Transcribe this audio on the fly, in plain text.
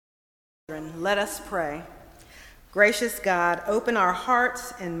Let us pray. Gracious God, open our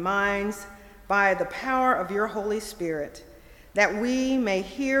hearts and minds by the power of your Holy Spirit, that we may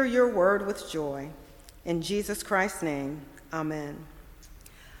hear your word with joy. In Jesus Christ's name, amen.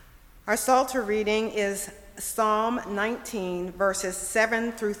 Our Psalter reading is Psalm 19, verses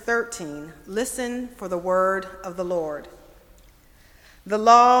 7 through 13. Listen for the word of the Lord. The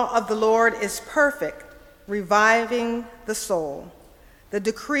law of the Lord is perfect, reviving the soul. The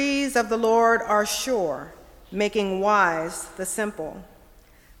decrees of the Lord are sure, making wise the simple.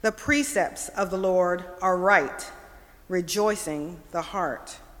 The precepts of the Lord are right, rejoicing the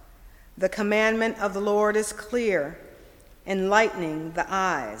heart. The commandment of the Lord is clear, enlightening the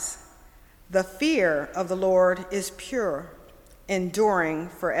eyes. The fear of the Lord is pure, enduring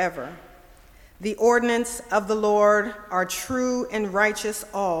forever. The ordinance of the Lord are true and righteous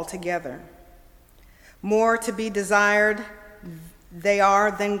altogether. More to be desired they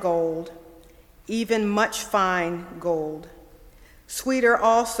are than gold, even much fine gold, sweeter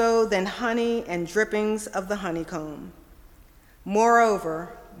also than honey and drippings of the honeycomb.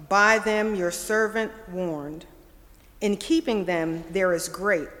 Moreover, by them your servant warned. In keeping them there is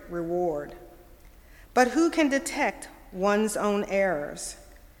great reward. But who can detect one's own errors?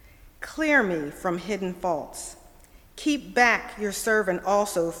 Clear me from hidden faults. Keep back your servant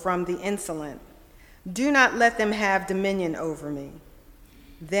also from the insolent. Do not let them have dominion over me.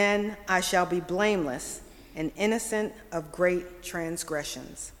 Then I shall be blameless and innocent of great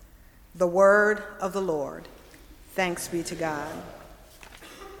transgressions. The word of the Lord. Thanks be to God.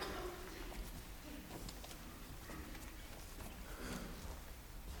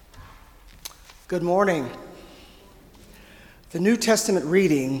 Good morning. The New Testament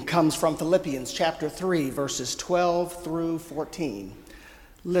reading comes from Philippians chapter 3, verses 12 through 14.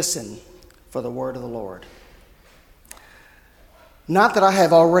 Listen for the word of the Lord. Not that I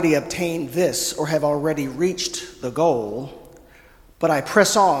have already obtained this or have already reached the goal, but I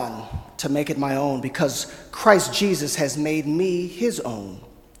press on to make it my own because Christ Jesus has made me his own.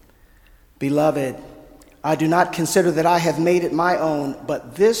 Beloved, I do not consider that I have made it my own,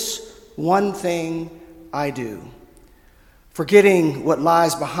 but this one thing I do, forgetting what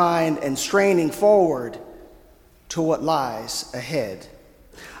lies behind and straining forward to what lies ahead.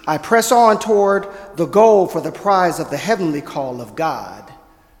 I press on toward the goal for the prize of the heavenly call of God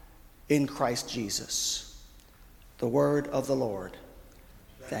in Christ Jesus. The word of the Lord.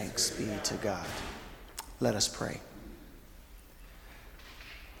 Thanks be to God. Let us pray.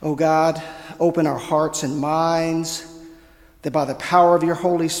 O God, open our hearts and minds, that by the power of your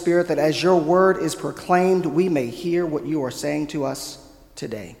Holy Spirit, that as your word is proclaimed, we may hear what you are saying to us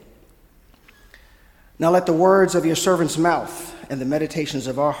today. Now let the words of your servant's mouth and the meditations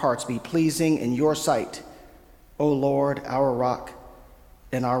of our hearts be pleasing in your sight, O Lord, our rock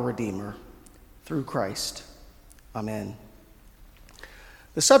and our Redeemer, through Christ. Amen.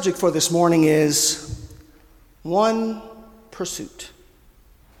 The subject for this morning is one pursuit.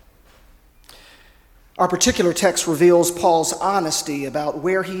 Our particular text reveals Paul's honesty about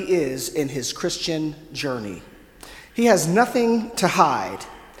where he is in his Christian journey. He has nothing to hide.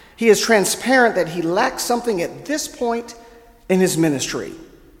 He is transparent that he lacks something at this point in his ministry.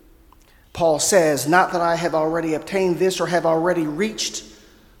 Paul says, not that I have already obtained this or have already reached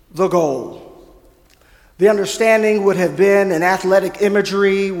the goal. The understanding would have been an athletic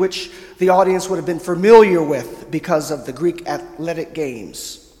imagery which the audience would have been familiar with because of the Greek athletic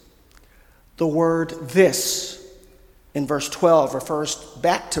games. The word this in verse 12 refers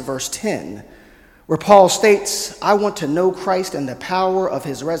back to verse 10, where Paul states, I want to know Christ and the power of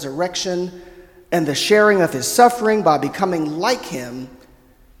his resurrection and the sharing of his suffering by becoming like him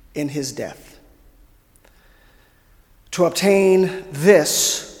in his death. To obtain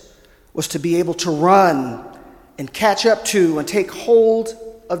this was to be able to run and catch up to and take hold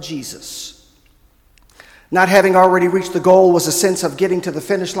of Jesus. Not having already reached the goal was a sense of getting to the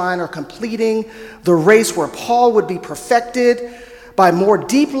finish line or completing the race where Paul would be perfected by more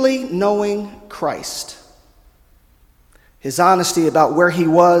deeply knowing Christ. His honesty about where he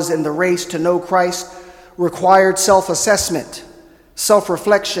was in the race to know Christ required self-assessment,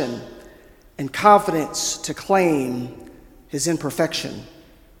 self-reflection, and confidence to claim his imperfection.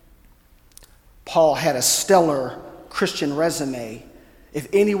 Paul had a stellar Christian resume. If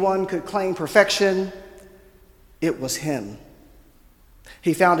anyone could claim perfection, it was him.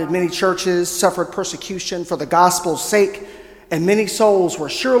 He founded many churches, suffered persecution for the gospel's sake, and many souls were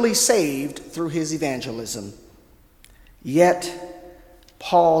surely saved through his evangelism. Yet,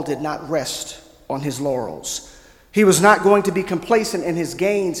 Paul did not rest on his laurels. He was not going to be complacent in his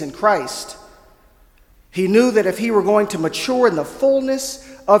gains in Christ. He knew that if he were going to mature in the fullness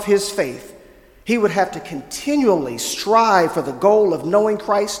of his faith, he would have to continually strive for the goal of knowing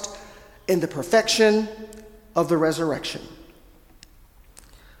Christ in the perfection of the resurrection.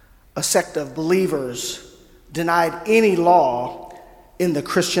 A sect of believers denied any law in the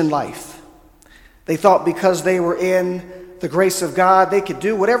Christian life. They thought because they were in the grace of God, they could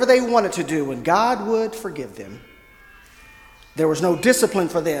do whatever they wanted to do and God would forgive them. There was no discipline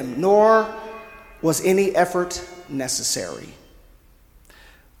for them, nor was any effort necessary.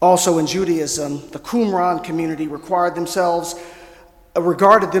 Also in Judaism, the Qumran community regarded themselves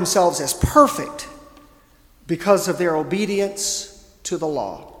as perfect because of their obedience to the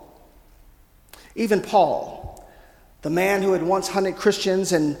law. Even Paul, the man who had once hunted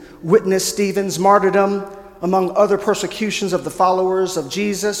Christians and witnessed Stephen's martyrdom, among other persecutions of the followers of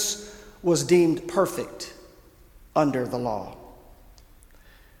Jesus, was deemed perfect under the law.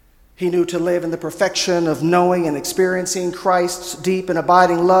 He knew to live in the perfection of knowing and experiencing Christ's deep and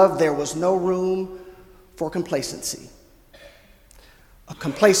abiding love, there was no room for complacency. A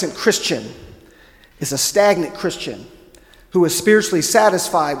complacent Christian is a stagnant Christian who is spiritually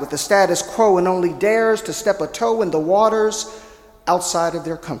satisfied with the status quo and only dares to step a toe in the waters outside of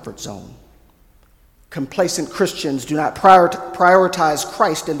their comfort zone. Complacent Christians do not prioritize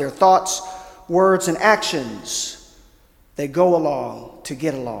Christ in their thoughts, words, and actions. They go along to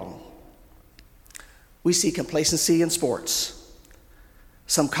get along. We see complacency in sports.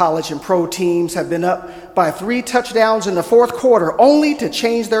 Some college and pro teams have been up by 3 touchdowns in the fourth quarter only to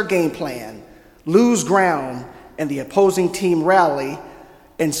change their game plan, lose ground, and the opposing team rally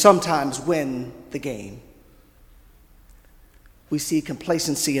and sometimes win the game. We see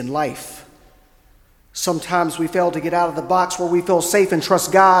complacency in life. Sometimes we fail to get out of the box where we feel safe and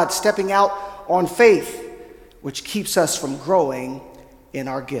trust God, stepping out on faith, which keeps us from growing in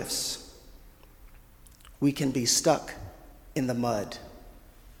our gifts. We can be stuck in the mud.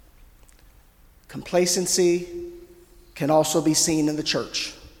 Complacency can also be seen in the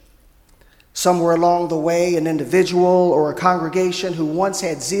church. Somewhere along the way, an individual or a congregation who once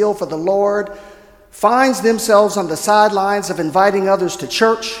had zeal for the Lord finds themselves on the sidelines of inviting others to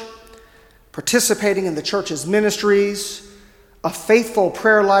church, participating in the church's ministries, a faithful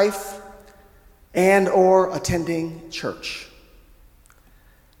prayer life, and or attending church.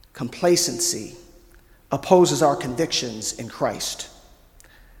 Complacency opposes our convictions in Christ.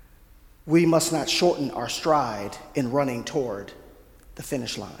 We must not shorten our stride in running toward the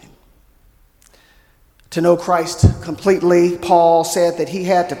finish line. To know Christ completely, Paul said that he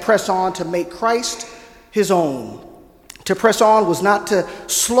had to press on to make Christ his own. To press on was not to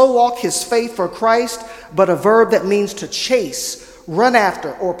slow walk his faith for Christ, but a verb that means to chase, run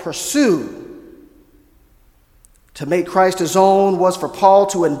after, or pursue. To make Christ his own was for Paul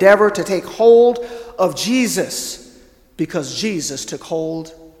to endeavor to take hold of Jesus because Jesus took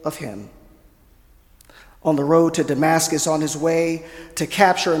hold of him. On the road to Damascus, on his way to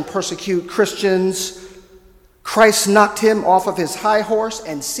capture and persecute Christians, Christ knocked him off of his high horse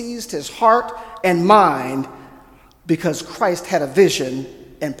and seized his heart and mind because Christ had a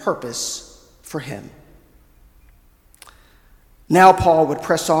vision and purpose for him. Now Paul would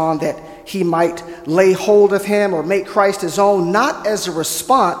press on that he might lay hold of him or make Christ his own, not as a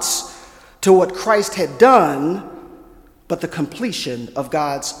response to what Christ had done, but the completion of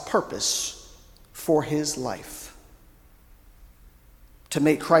God's purpose for his life. To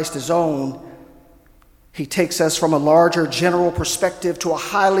make Christ his own, he takes us from a larger general perspective to a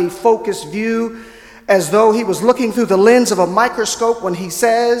highly focused view, as though he was looking through the lens of a microscope when he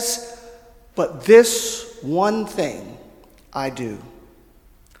says, "But this one thing I do,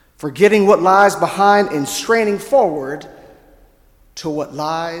 forgetting what lies behind and straining forward to what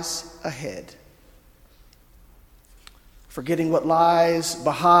lies ahead." Forgetting what lies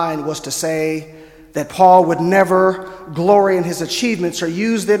behind was to say that Paul would never glory in his achievements or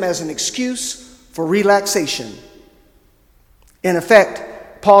use them as an excuse for relaxation. In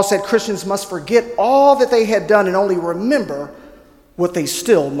effect, Paul said Christians must forget all that they had done and only remember what they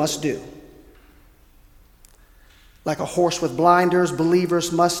still must do. Like a horse with blinders,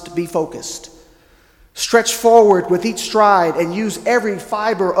 believers must be focused. Stretch forward with each stride and use every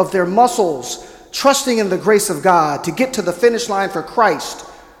fiber of their muscles, trusting in the grace of God to get to the finish line for Christ,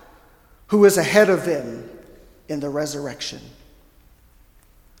 who is ahead of them in the resurrection.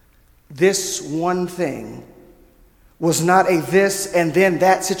 This one thing was not a this and then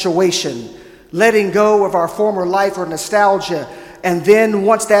that situation, letting go of our former life or nostalgia, and then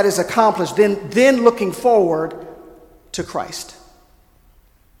once that is accomplished, then looking forward to Christ.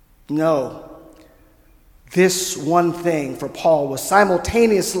 No, this one thing for Paul was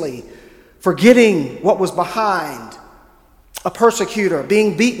simultaneously forgetting what was behind a persecutor,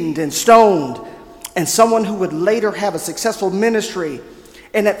 being beaten and stoned, and someone who would later have a successful ministry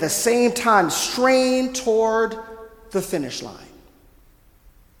and at the same time strain toward the finish line.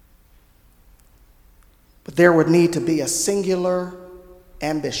 But there would need to be a singular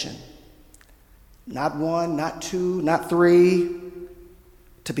ambition. Not one, not two, not three,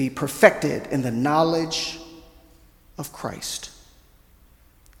 to be perfected in the knowledge of Christ.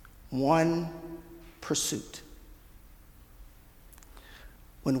 One pursuit.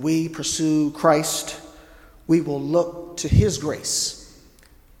 When we pursue Christ, we will look to his grace,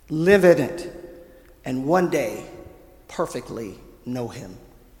 live in it, and one day perfectly know him.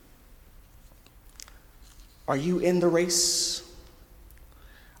 Are you in the race?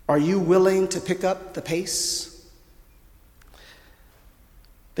 Are you willing to pick up the pace?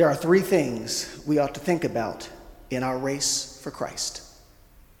 There are three things we ought to think about in our race for Christ.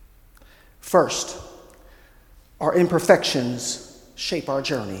 First, our imperfections shape our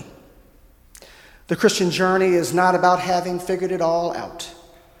journey. The Christian journey is not about having figured it all out.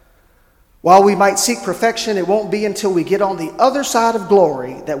 While we might seek perfection, it won't be until we get on the other side of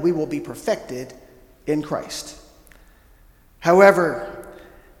glory that we will be perfected in Christ. However,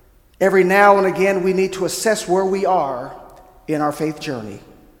 every now and again we need to assess where we are in our faith journey.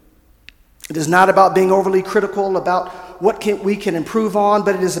 It is not about being overly critical about what we can improve on,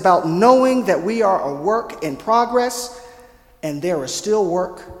 but it is about knowing that we are a work in progress and there is still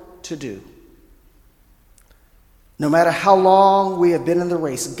work to do. No matter how long we have been in the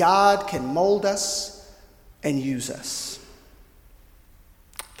race, God can mold us and use us.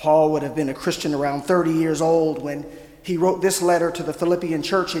 Paul would have been a Christian around 30 years old when he wrote this letter to the Philippian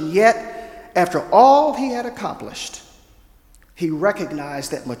church, and yet, after all he had accomplished, he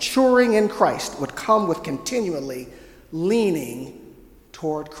recognized that maturing in Christ would come with continually leaning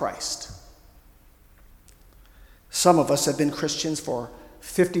toward Christ. Some of us have been Christians for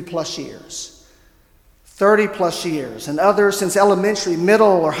 50 plus years, 30 plus years, and others since elementary, middle,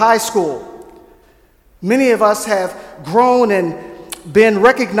 or high school. Many of us have grown and been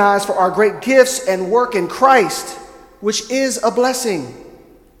recognized for our great gifts and work in Christ, which is a blessing.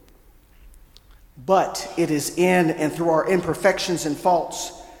 But it is in and through our imperfections and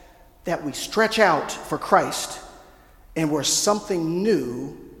faults that we stretch out for Christ and where something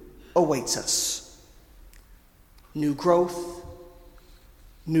new awaits us. New growth,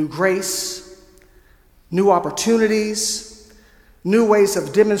 new grace, new opportunities, new ways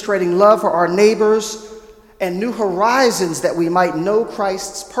of demonstrating love for our neighbors, and new horizons that we might know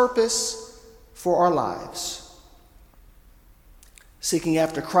Christ's purpose for our lives. Seeking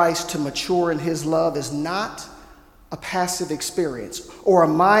after Christ to mature in his love is not a passive experience or a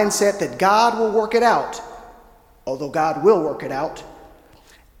mindset that God will work it out, although God will work it out.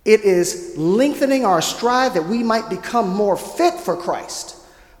 It is lengthening our stride that we might become more fit for Christ,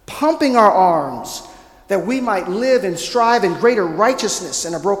 pumping our arms that we might live and strive in greater righteousness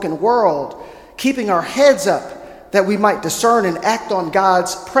in a broken world, keeping our heads up that we might discern and act on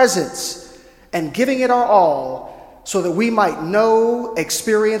God's presence, and giving it our all so that we might know,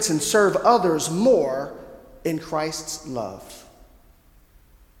 experience, and serve others more in Christ's love.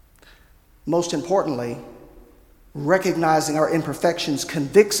 Most importantly, recognizing our imperfections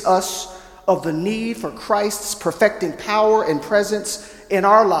convicts us of the need for Christ's perfecting power and presence in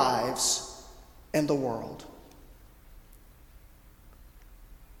our lives and the world.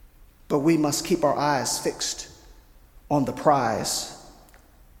 But we must keep our eyes fixed on the prize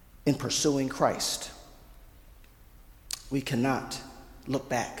in pursuing Christ. We cannot look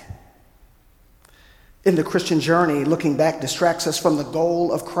back. In the Christian journey, looking back distracts us from the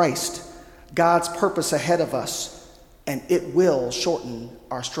goal of Christ, God's purpose ahead of us, and it will shorten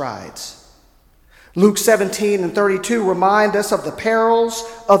our strides. Luke 17:32 remind us of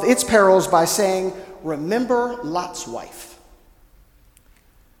its perils by saying, "Remember Lot's wife."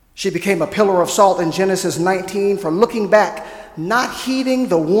 She became a pillar of salt in Genesis 19 for looking back, not heeding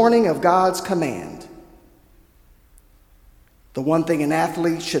the warning of God's command. The one thing an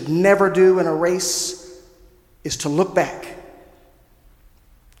athlete should never do in a race is to look back.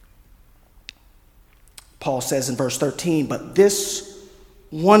 Paul says in verse 13, "But this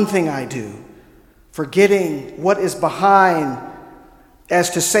one thing I do, forgetting what is behind, as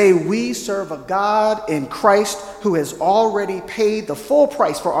to say we serve a God in Christ who has already paid the full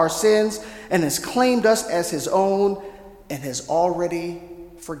price for our sins and has claimed us as his own and has already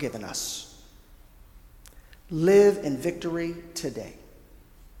forgiven us." Live in victory today.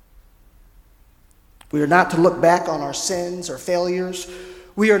 We are not to look back on our sins or failures.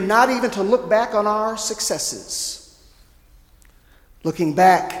 We are not even to look back on our successes. Looking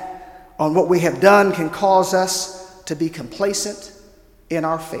back on what we have done can cause us to be complacent in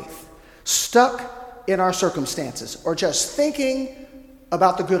our faith, stuck in our circumstances, or just thinking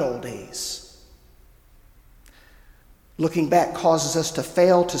about the good old days. Looking back causes us to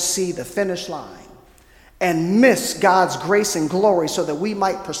fail to see the finish line and miss God's grace and glory so that we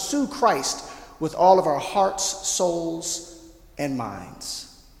might pursue Christ with all of our hearts, souls, and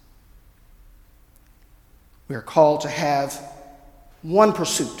minds. We are called to have one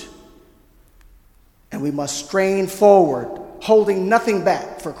pursuit, and we must strain forward, holding nothing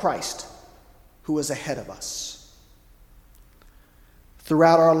back for Christ, who is ahead of us.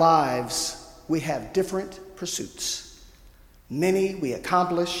 Throughout our lives, we have different pursuits. Many we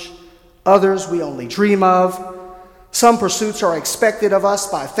accomplish, others we only dream of. Some pursuits are expected of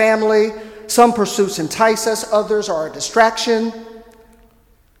us by family. Some pursuits entice us, others are a distraction.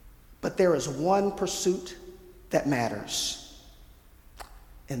 But there is one pursuit that matters,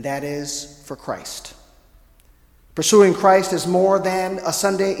 and that is for Christ. Pursuing Christ is more than a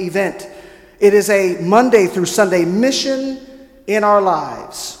Sunday event. It is a Monday through Sunday mission in our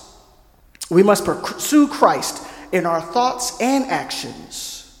lives. We must pursue Christ in our thoughts and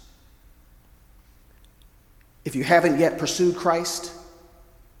actions. If you haven't yet pursued Christ,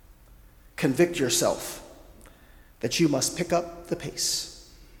 convict yourself that you must pick up the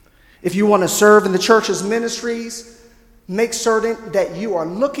pace. If you want to serve in the church's ministries, make certain that you are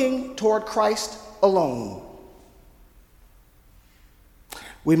looking toward Christ alone.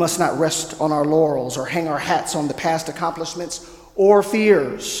 We must not rest on our laurels or hang our hats on the past accomplishments or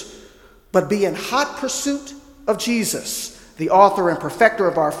fears, but be in hot pursuit of Jesus, the author and perfecter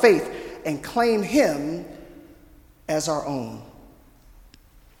of our faith, and claim him as our own.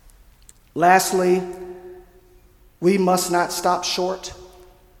 Lastly, we must not stop short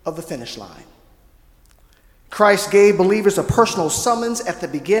of the finish line. Christ gave believers a personal summons at the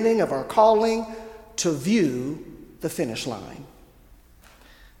beginning of our calling to view the finish line.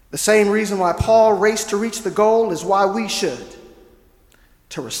 The same reason why Paul raced to reach the goal is why we should,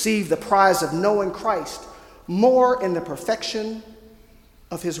 to receive the prize of knowing Christ more in the perfection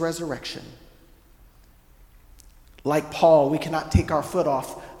of his resurrection. Like Paul, we cannot take our foot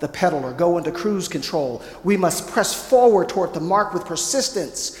off the pedal or go into cruise control. We must press forward toward the mark with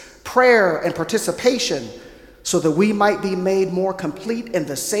persistence, prayer, and participation so that we might be made more complete in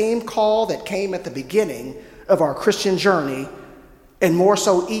the same call that came at the beginning of our Christian journey, and more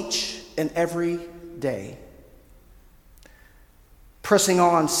so each and every day. Pressing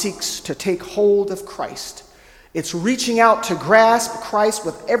on seeks to take hold of Christ. It's reaching out to grasp Christ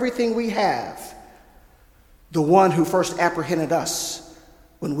with everything we have, the one who first apprehended us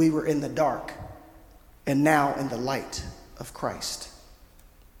when we were in the dark and now in the light of Christ.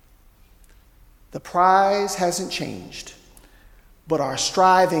 The prize hasn't changed, but our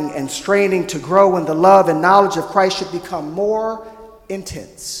striving and straining to grow in the love and knowledge of Christ should become more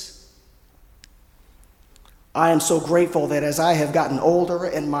intense. I am so grateful that as I have gotten older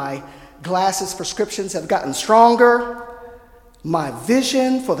and my glasses prescriptions have gotten stronger, my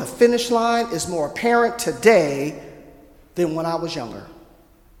vision for the finish line is more apparent today than when I was younger.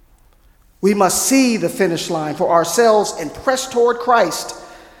 We must see the finish line for ourselves and press toward Christ,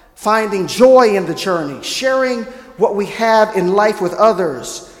 finding joy in the journey, sharing what we have in life with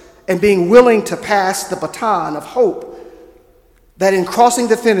others, and being willing to pass the baton of hope that in crossing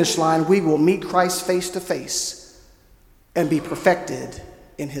the finish line, we will meet Christ face to face and be perfected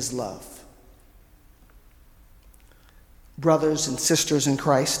in his love. Brothers and sisters in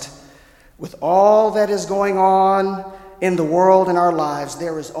Christ, with all that is going on in the world and our lives,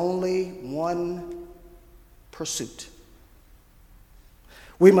 there is only one pursuit.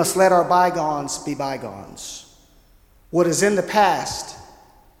 We must let our bygones be bygones. What is in the past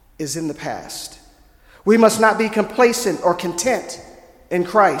is in the past. We must not be complacent or content in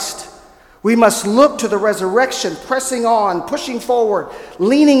Christ. We must look to the resurrection, pressing on, pushing forward,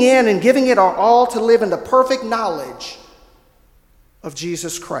 leaning in and giving it our all to live in the perfect knowledge of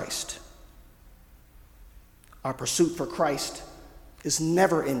Jesus Christ. Our pursuit for Christ is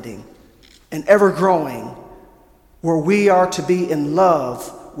never ending and ever growing, where we are to be in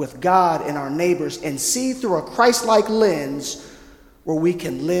love with God and our neighbors and see through a Christ-like lens where we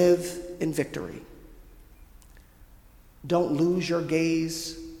can live in victory. Don't lose your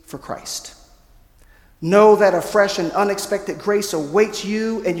gaze for Christ. Know that a fresh and unexpected grace awaits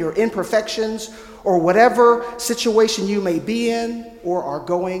you and your imperfections or whatever situation you may be in or are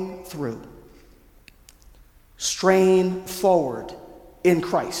going through. Strain forward in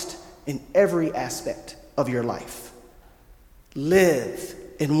Christ in every aspect of your life. Live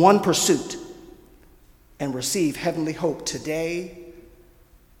in one pursuit and receive heavenly hope today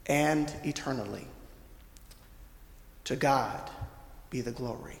and eternally. To God be the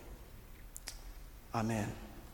glory. Amen.